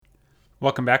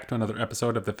Welcome back to another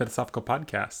episode of the Philosophical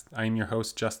Podcast. I am your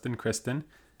host, Justin Kristen.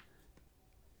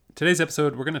 Today's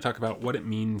episode, we're going to talk about what it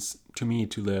means to me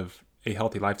to live a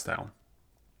healthy lifestyle.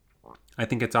 I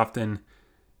think it's often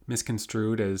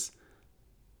misconstrued as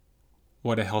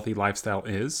what a healthy lifestyle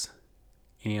is,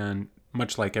 and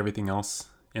much like everything else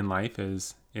in life,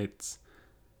 it's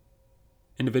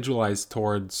individualized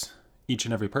towards each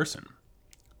and every person.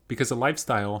 Because a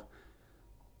lifestyle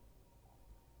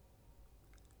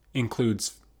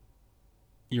includes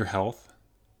your health,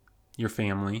 your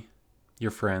family, your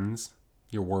friends,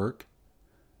 your work.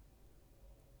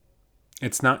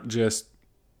 It's not just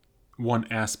one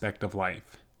aspect of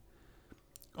life.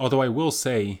 Although I will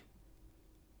say,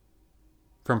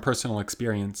 from personal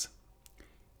experience,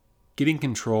 getting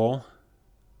control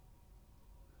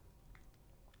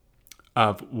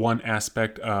of one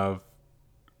aspect of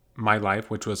my life,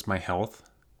 which was my health,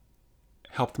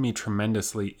 helped me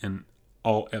tremendously in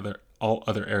all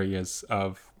other areas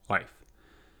of life,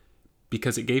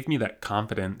 because it gave me that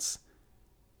confidence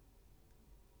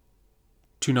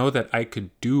to know that I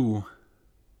could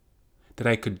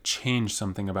change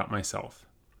something about myself.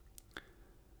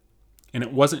 And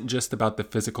it wasn't just about the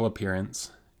physical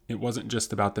appearance. It wasn't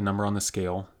just about the number on the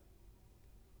scale.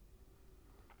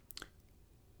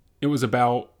 It was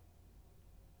about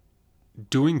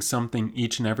doing something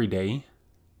each and every day,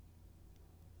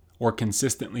 or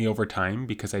consistently over time,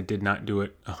 because I did not do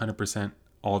it 100%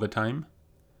 all the time.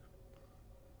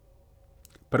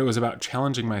 But it was about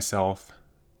challenging myself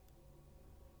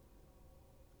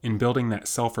in building that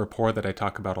self-rapport that I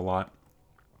talk about a lot.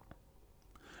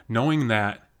 Knowing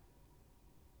that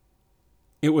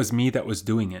it was me that was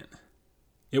doing it.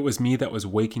 It was me that was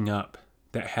waking up,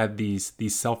 that had these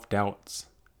self-doubts,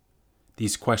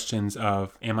 these questions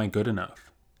of, am I good enough?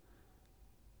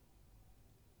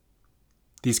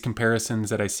 These comparisons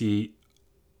that I see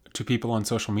to people on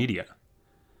social media.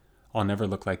 I'll never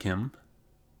look like him.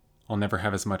 I'll never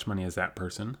have as much money as that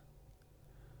person.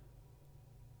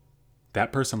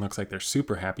 That person looks like they're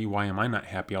super happy. Why am I not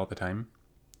happy all the time?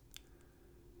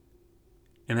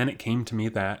 And then it came to me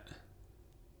that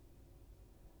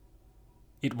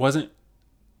it wasn't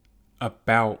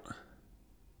about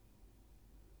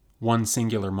one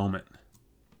singular moment.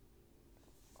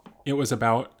 It was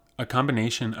about a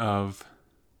combination of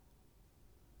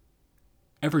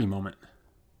every moment.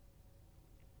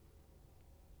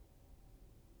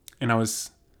 And I was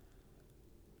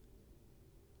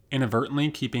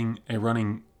inadvertently keeping a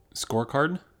running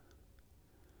scorecard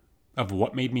of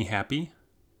what made me happy,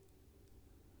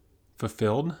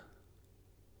 fulfilled.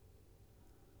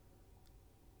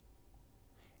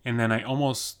 And then I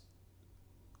almost,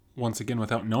 once again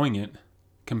without knowing it,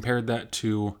 compared that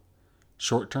to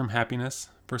short-term happiness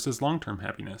versus long-term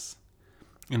happiness,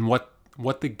 and what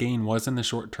the gain was in the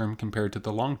short term compared to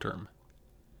the long term.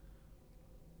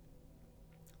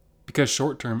 Because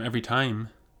short term, every time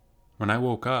when I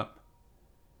woke up,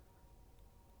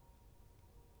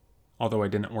 although I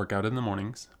didn't work out in the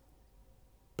mornings,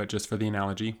 but just for the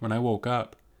analogy, when I woke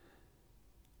up,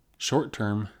 short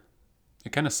term,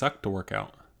 it kind of sucked to work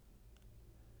out.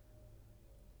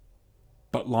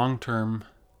 But long term,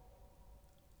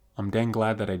 I'm dang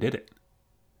glad that I did it.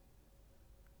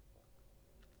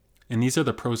 And these are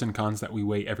the pros and cons that we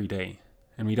weigh every day.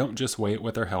 And we don't just weigh it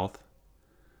with our health.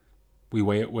 We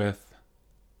weigh it with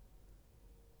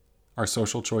our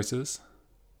social choices,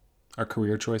 our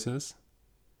career choices,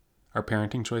 our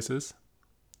parenting choices.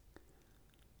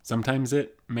 Sometimes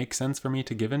it makes sense for me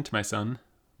to give in to my son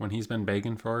when he's been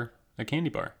begging for a candy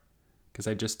bar, because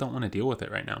I just don't want to deal with it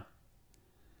right now.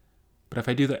 But if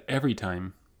I do that every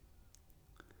time,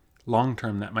 long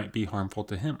term, that might be harmful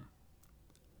to him.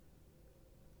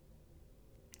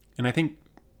 And I think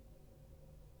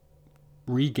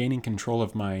regaining control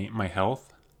of my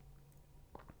health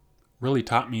really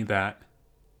taught me that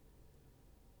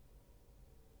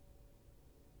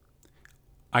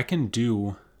I can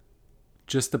do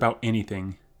just about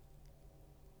anything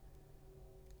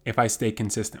if I stay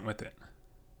consistent with it.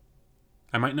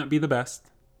 I might not be the best.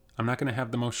 I'm not going to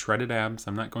have the most shredded abs.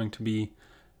 I'm not going to be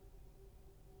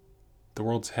the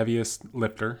world's heaviest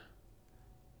lifter.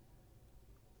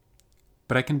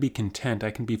 But I can be content.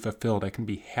 I can be fulfilled. I can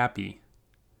be happy.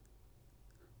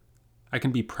 I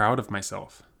can be proud of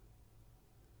myself.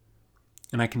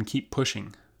 And I can keep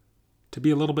pushing to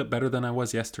be a little bit better than I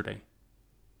was yesterday.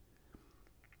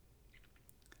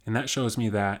 And that shows me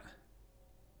that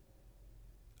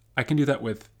I can do that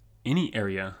with any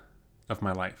area of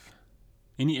my life,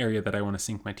 any area that I want to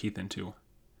sink my teeth into.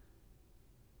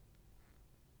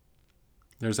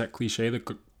 There's that cliche,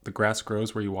 the grass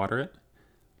grows where you water it.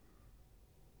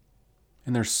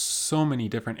 And there's so many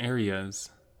different areas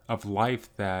of life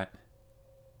that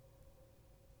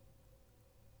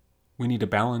we need to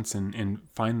balance and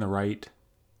find the right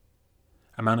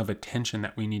amount of attention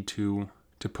that we need to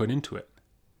put into it.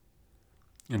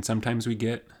 And sometimes we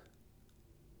get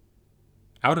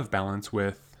out of balance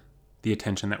with the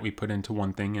attention that we put into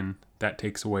one thing, and that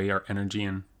takes away our energy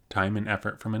and time and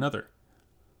effort from another.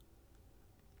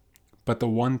 But the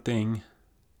one thing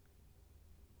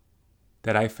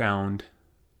that I found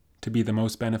to be the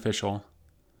most beneficial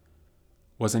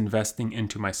was investing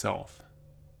into myself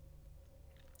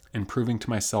and proving to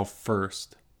myself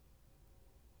first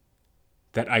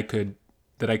that I could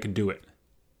do it.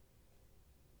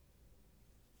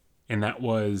 And that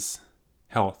was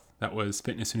health. That was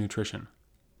fitness and nutrition.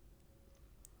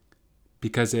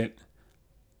 Because it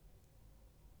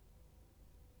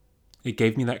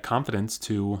gave me that confidence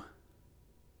to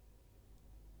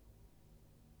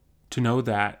know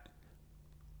that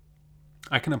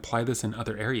I can apply this in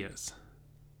other areas.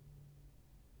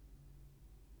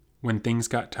 When things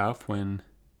got tough, when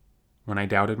I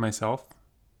doubted myself,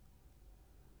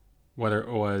 whether it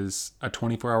was a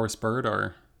 24-hour spurt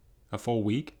or a full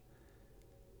week,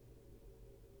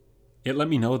 it let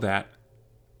me know that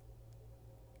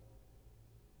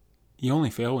you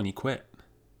only fail when you quit.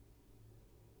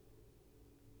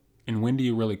 And when do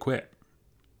you really quit?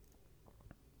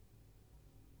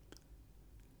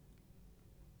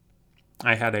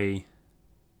 I had a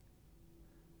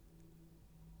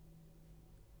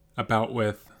bout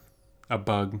with a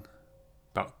bug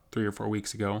about 3 or 4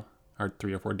 weeks ago, or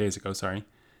 3 or 4 days ago, sorry.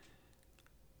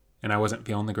 And I wasn't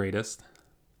feeling the greatest.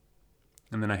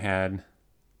 And then I had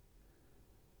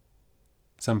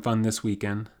some fun this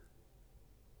weekend.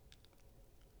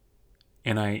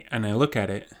 And I look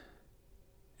at it,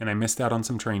 and I missed out on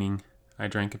some training. I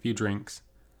drank a few drinks.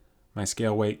 My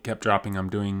scale weight kept dropping. I'm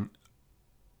doing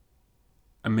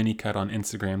a mini cut on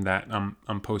Instagram that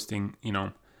I'm posting,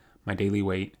 my daily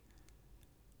weight.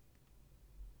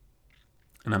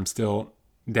 And I'm still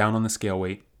down on the scale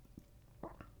weight.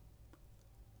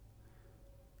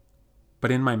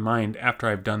 But in my mind, after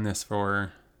I've done this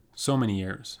for so many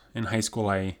years, in high school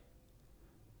I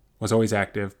was always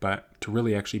active, but to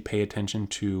really actually pay attention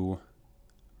to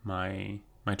my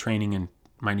training and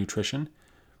my nutrition,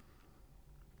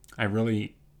 I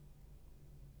really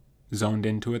zoned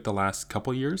into it the last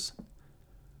couple years.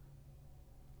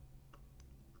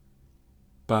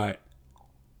 But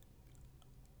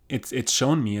it's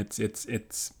shown me,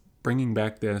 it's bringing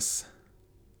back this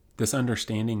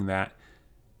understanding that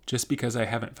just because I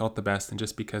haven't felt the best, and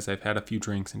just because I've had a few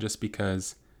drinks, and just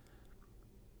because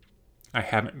I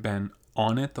haven't been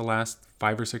on it the last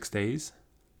 5 or 6 days,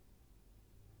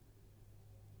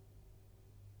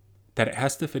 that it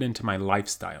has to fit into my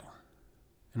lifestyle.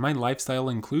 And my lifestyle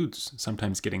includes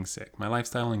sometimes getting sick. My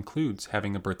lifestyle includes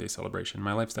having a birthday celebration.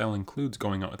 My lifestyle includes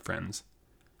going out with friends.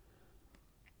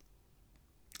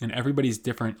 And everybody's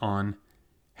different on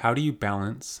how do you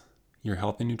balance your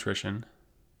health and nutrition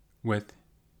with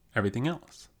everything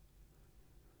else.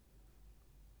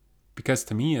 Because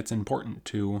to me, it's important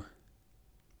to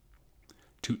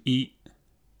eat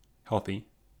healthy.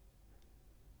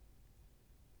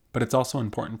 But it's also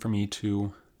important for me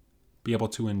to be able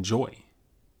to enjoy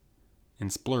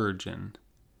and splurge and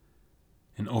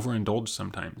overindulge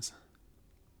sometimes.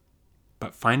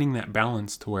 But finding that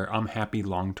balance to where I'm happy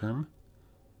long term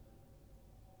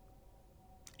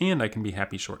and I can be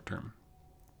happy short term.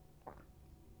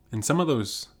 And some of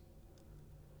those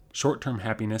short-term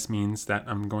happiness means that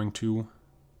I'm going to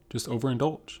just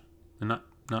overindulge and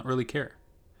not really care.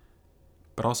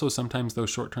 But also sometimes those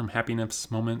short-term happiness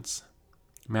moments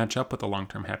match up with the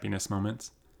long-term happiness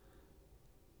moments,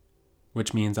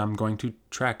 which means I'm going to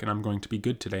track and I'm going to be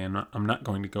good today, and I'm not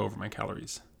going to go over my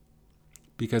calories.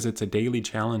 Because it's a daily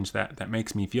challenge that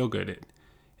makes me feel good.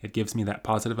 It gives me that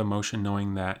positive emotion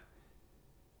knowing that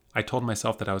I told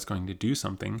myself that I was going to do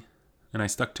something, and I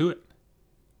stuck to it.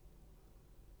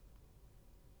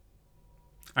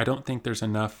 I don't think there's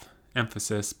enough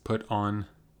emphasis put on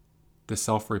the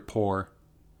self-rapport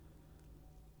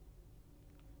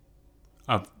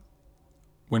of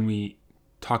when we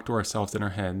talk to ourselves in our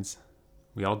heads.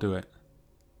 We all do it.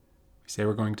 We say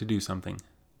we're going to do something.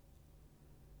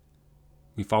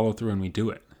 We follow through and we do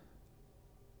it.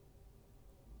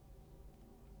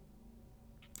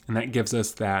 And that gives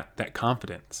us that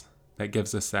confidence. That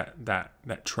gives us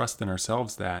that trust in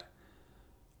ourselves that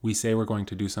we say we're going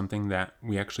to do something, that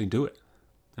we actually do it.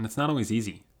 And it's not always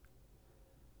easy.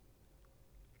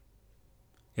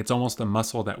 It's almost a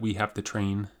muscle that we have to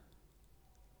train,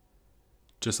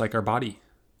 just like our body.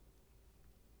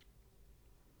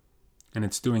 And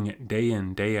it's doing it day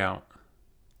in, day out.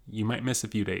 You might miss a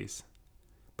few days,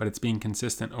 but it's being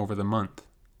consistent over the month.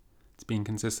 It's being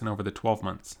consistent over the 12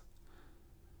 months.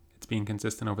 It's being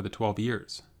consistent over the 12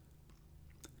 years.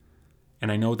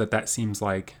 And I know that that seems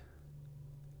like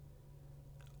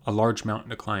a large mountain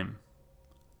to climb.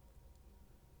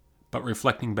 But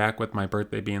reflecting back with my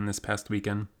birthday being this past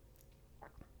weekend,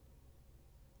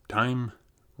 time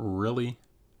really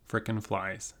frickin'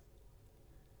 flies.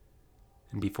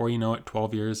 And before you know it,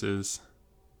 12 years is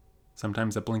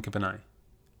sometimes a blink of an eye.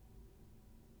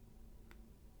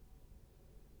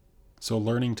 So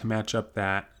learning to match up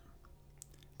that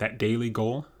daily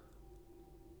goal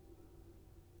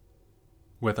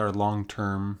with our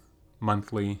long-term,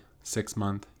 monthly,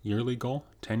 6-month, yearly goal,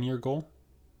 10-year goal,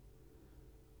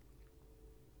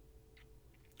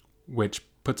 which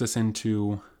puts us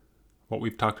into what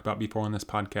we've talked about before on this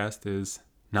podcast, is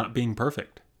not being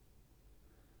perfect.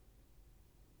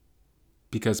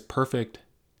 Because perfect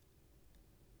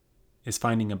is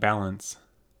finding a balance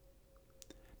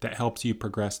that helps you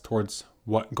progress towards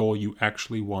what goal you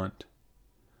actually want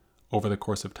over the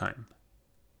course of time.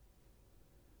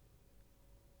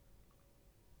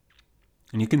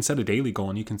 And you can set a daily goal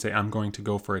and you can say, I'm going to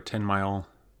go for a 10-mile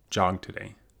jog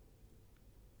today.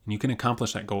 And you can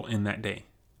accomplish that goal in that day.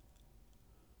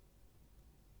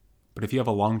 But if you have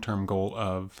a long-term goal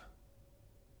of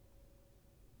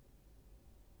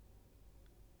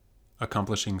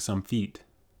accomplishing some feat,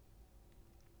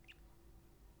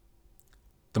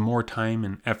 the more time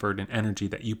and effort and energy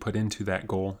that you put into that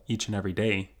goal each and every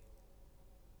day,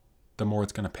 the more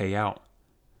it's going to pay out,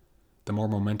 the more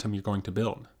momentum you're going to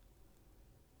build.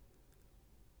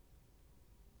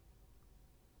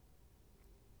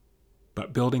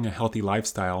 But building a healthy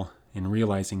lifestyle and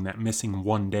realizing that missing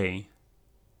one day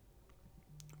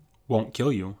won't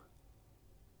kill you,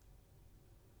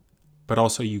 but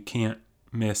also you can't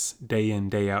miss day in,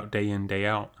 day out, day in, day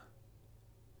out,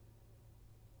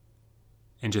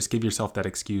 and just give yourself that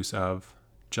excuse of,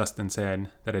 Justin said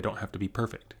that I don't have to be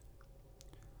perfect.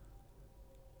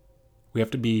 We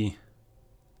have to be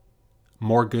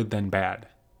more good than bad.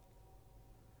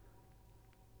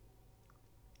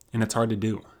 And it's hard to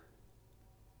do.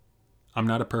 I'm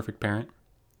not a perfect parent,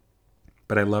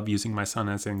 but I love using my son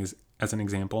as an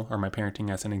example, or my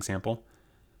parenting as an example.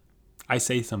 I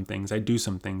say some things, I do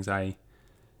some things, I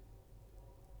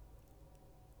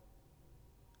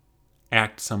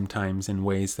act sometimes in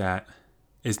ways that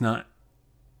is not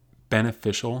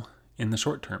beneficial in the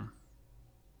short term.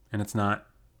 And it's not,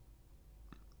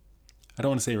 I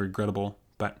don't want to say regrettable,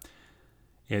 but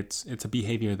it's a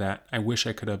behavior that I wish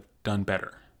I could have done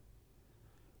better.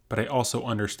 But I also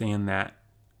understand that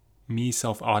me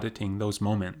self-auditing those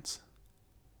moments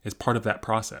is part of that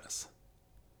process.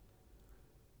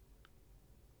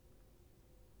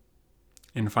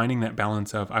 And finding that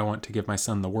balance of, I want to give my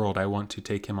son the world. I want to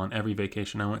take him on every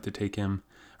vacation. I want to take him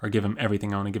or give him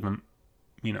everything. I want to give him,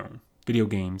 video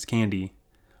games, candy,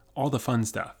 all the fun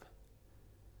stuff.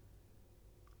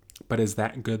 But is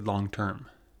that good long term?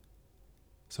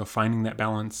 So finding that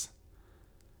balance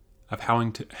of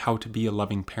how to be a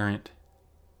loving parent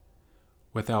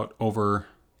without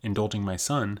overindulging my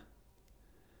son,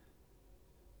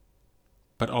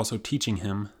 but also teaching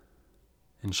him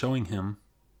and showing him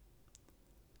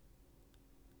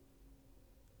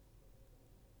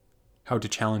how to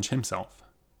challenge himself.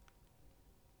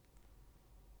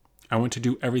 I want to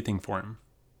do everything for him,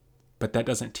 but that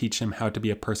doesn't teach him how to be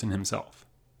a person himself.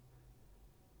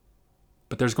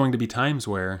 But there's going to be times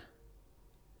where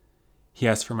he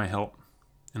asks for my help,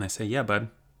 and I say, yeah, bud,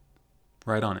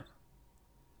 right on it.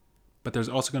 But there's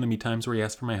also going to be times where he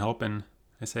asks for my help, and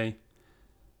I say,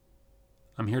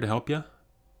 I'm here to help you,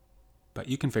 but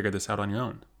you can figure this out on your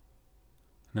own. And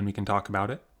then we can talk about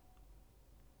it.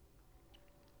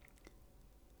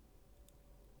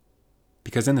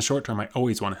 Because in the short term, I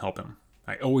always want to help him.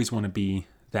 I always want to be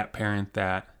that parent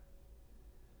that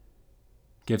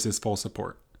gives his full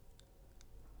support.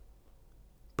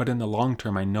 But in the long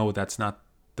term, I know that's not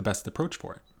the best approach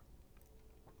for it.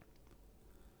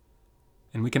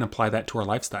 And we can apply that to our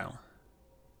lifestyle.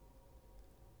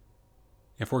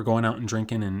 If we're going out and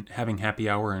drinking and having happy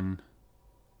hour and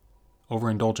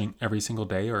overindulging every single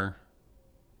day or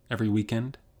every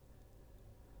weekend,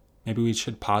 maybe we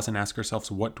should pause and ask ourselves,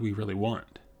 what do we really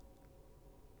want?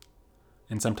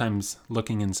 And sometimes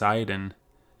looking inside and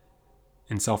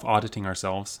self-auditing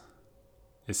ourselves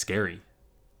is scary.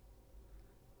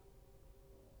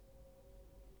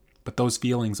 But those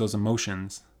feelings, those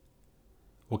emotions,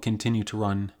 will continue to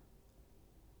run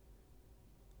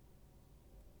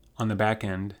on the back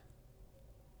end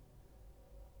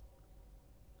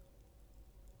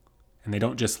And they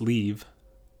don't just leave.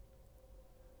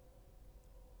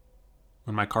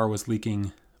 When my car was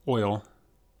leaking oil,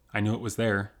 I knew it was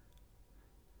there.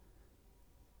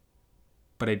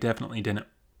 But I definitely didn't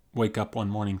wake up one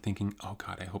morning thinking, oh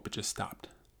God, I hope it just stopped.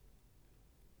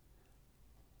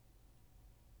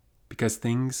 Because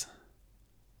things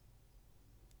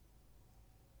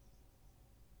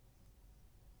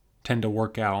tend to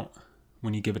work out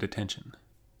when you give it attention.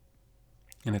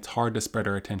 And it's hard to spread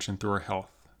our attention through our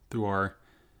health, through our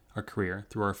career,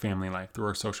 through our family life, through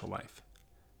our social life.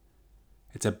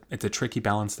 It's a tricky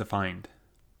balance to find.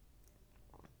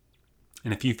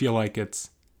 And if you feel like it's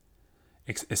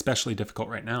especially difficult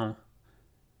right now,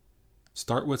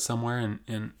 start with somewhere,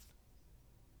 and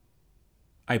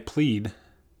I plead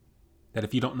that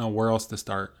if you don't know where else to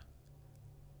start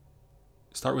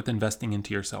with investing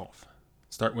into yourself.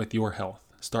 Start with your health.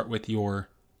 Start with your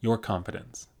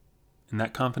confidence. And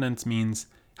that confidence means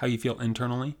how you feel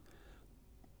internally,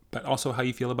 but also how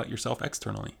you feel about yourself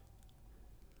externally.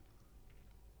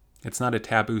 It's not a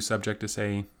taboo subject to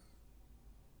say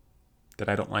that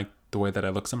I don't like the way that I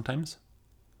look sometimes.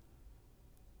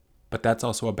 But that's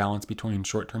also a balance between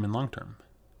short term and long term.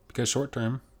 Because short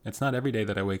term, it's not every day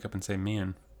that I wake up and say,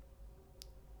 man,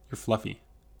 you're fluffy.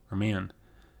 Or man,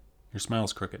 your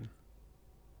smile's crooked.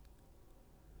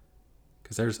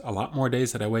 Because there's a lot more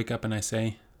days that I wake up and I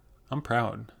say, I'm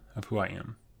proud of who I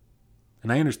am.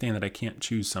 And I understand that I can't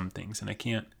choose some things and I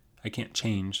can't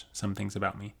change some things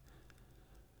about me.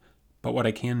 But what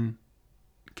I can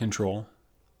control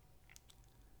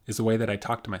is the way that I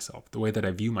talk to myself, the way that I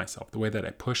view myself, the way that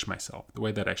I push myself, the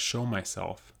way that I show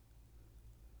myself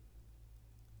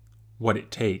what it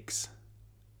takes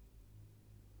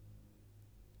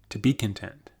to be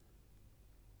content.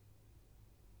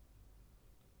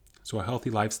 So a healthy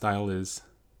lifestyle is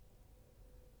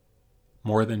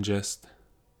more than just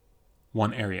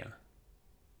one area.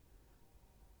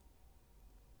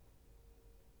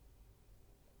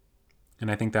 And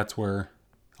I think that's where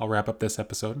I'll wrap up this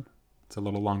episode. It's a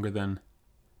little longer than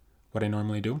what I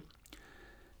normally do.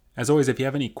 As always, if you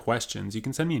have any questions, you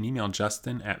can send me an email,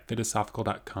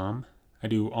 justin@fitasophical.com. I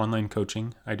do online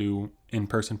coaching. I do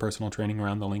in-person personal training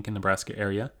around the Lincoln, Nebraska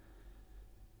area.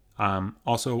 I'm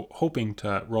also hoping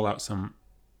to roll out some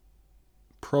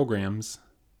programs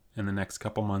in the next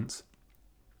couple months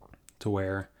to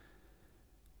where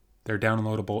they're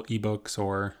downloadable ebooks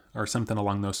or something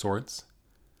along those sorts.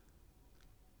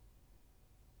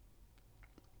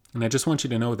 And I just want you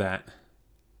to know that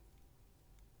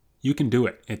you can do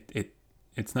it.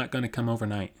 It's not going to come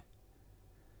overnight.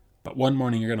 But one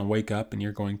morning you're going to wake up and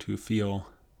you're going to feel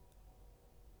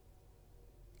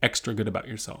extra good about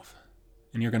yourself.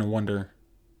 And you're going to wonder,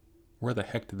 where the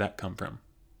heck did that come from?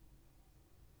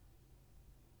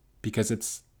 Because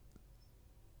it's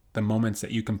the moments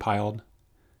that you compiled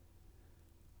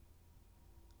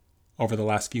over the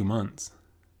last few months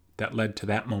that led to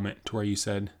that moment to where you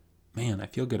said, man, I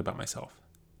feel good about myself.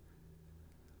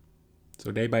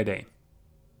 So day by day.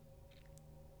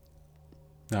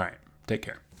 All right, take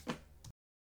care.